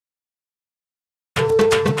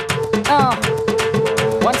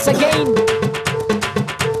once again.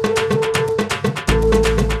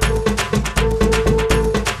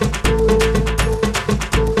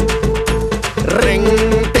 Ring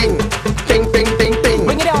ting, ting ting ting ting.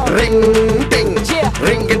 Bring it on. Ring ting, Yeah.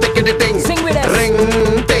 ring it ting. Sing with us. Ring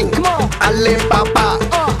ting, Come on. alle papa.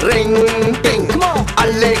 Ring ting, Come on.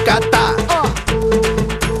 alle kata.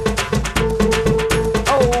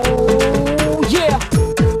 Oh yeah.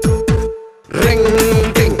 Ring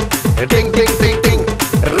ting, ting ting ting ting.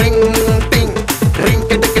 Ring ting, ring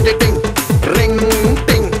it ting. Ring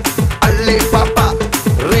ting, alle papa.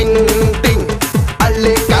 Ring ting,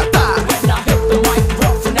 alle kata. When I hit the mic,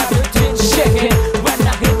 rough and everything shaking. When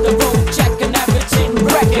I hit the road, checking everything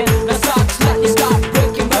wrecking. The socks slightly start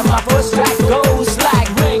breaking when my first track goes like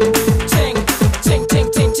ring, ting, ting, ting,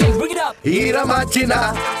 ting, ting. Bring it up. ஈரமாச்சினா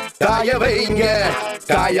காய வைங்க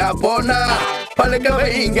காயா போனா பழுக்க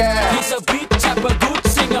வைங்க He's a beat tapper, good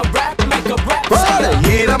singer, rap maker, rap போல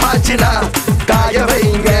singer. ஈரமாச்சினா காய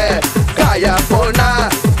வைங்க காயா போனா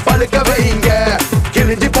பழுக்க வைங்க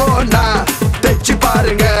கிழிஞ்சு போனா தைச்சு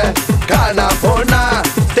பாருங்க காணா போனா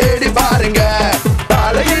தேடி பாருங்க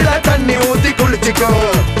தலையில தண்ணி ஊத்தி குளிச்சுக்கோ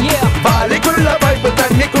Yeah, பாலிக்குள்ள பைப்பு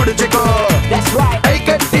தண்ணி குடிச்சுக்கோ that's right. கை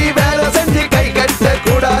கட்டி வேலை செஞ்சு கை கட்ட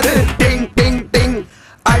கூடாது டிங் டிங் டிங்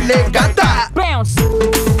அள்ளே கத்தா Bounce.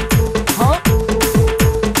 Huh?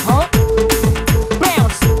 Huh?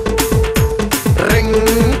 Bounce. ring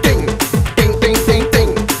ting ting ting ting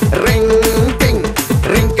ting ring ting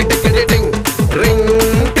ring kit ting ring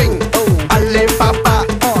ting alle papa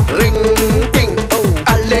ring ting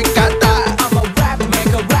alle kata I'm a rap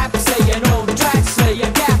maker, rap saying old tracks,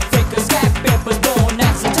 saying gap figure, scap papers, born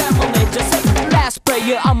as a temperature. Say last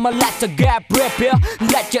prayer, I'ma let the gap rip ya.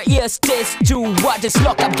 Let your ears taste to what this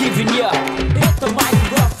look I'm giving ya. Hit the mic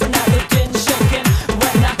rough and everything shaking.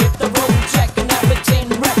 When I hit the road, checking everything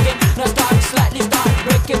wrecking. Now slightly start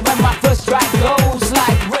breaking when my first track goes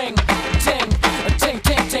like ring, ting, ting,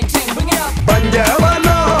 ting, ting, ting. Bring it up.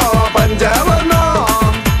 பஞ்சவனோ பஞ்சவனோ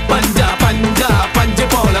பஞ்சா பஞ்சா பஞ்சு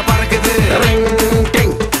போல பறக்குது ring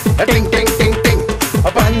ting ting ting ting ting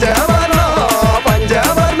பஞ்சவனோ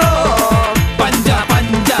பஞ்சவனோ பஞ்சா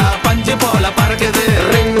பஞ்சா பஞ்சு போல பறக்குது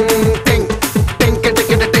ring ting ting kit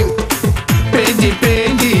ting பேஞ்சி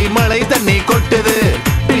பேஞ்சி மழை தண்ணி கொட்டுது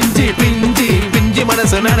பிஞ்சி பிஞ்சி பிஞ்சி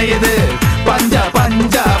மனசு நனையுது பஞ்சா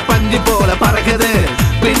பஞ்சா பஞ்சு போல பறக்குது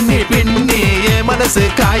பின்னி பின்னி என் மனசு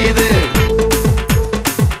காயுது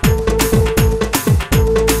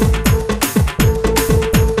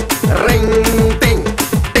ring ting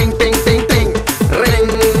ting ting ting ting ring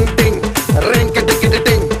ting ring kit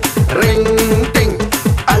ting ring ting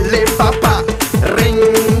alle papa ring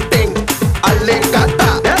ting alle kata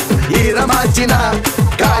ஈரமாச்சினா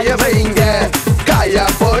காய வைங்க காயா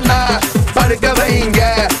போனா படுக்க வைங்க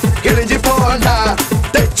கிழிஞ்சு போனா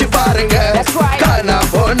தைச்சு பாருங்க That's right. காணா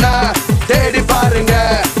போனா தேடி பாருங்க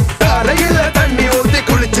தலையில தண்ணி ஊத்தி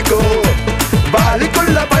குளிச்சுக்கோ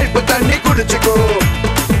வாலிக்குள்ள பைப்பு தண்ணி குடிச்சுக்கோ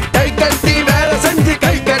கை கட்டி வேலை செஞ்சு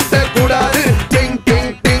கை கட்ட கூடாது டிங்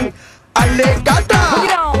டிங் டிங் அள்ளே காட்டா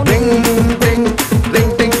Bring it on. Ding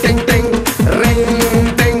ding ding ding ding ding ring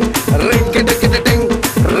ding ring கிட்ட கிட்ட டிங்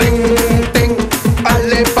ரிங் டிங்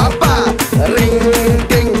அள்ளே பாப்பா ரிங்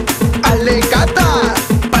டிங் அள்ளே காட்டா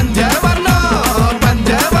பஞ்சவர்ணோ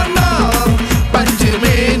பஞ்சவர்ணோ பஞ்சு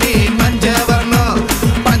மேனி மஞ்சவர்ணோ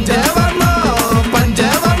பஞ்சவர்ணோ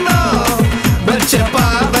பஞ்சவர்ணோ வெச்ச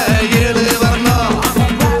பாவ ஏழு வர்ணோ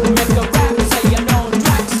I'm a rap maker, rap saying old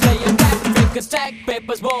tracks, saying gap figure, stack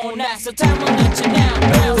papers, born as a temperature.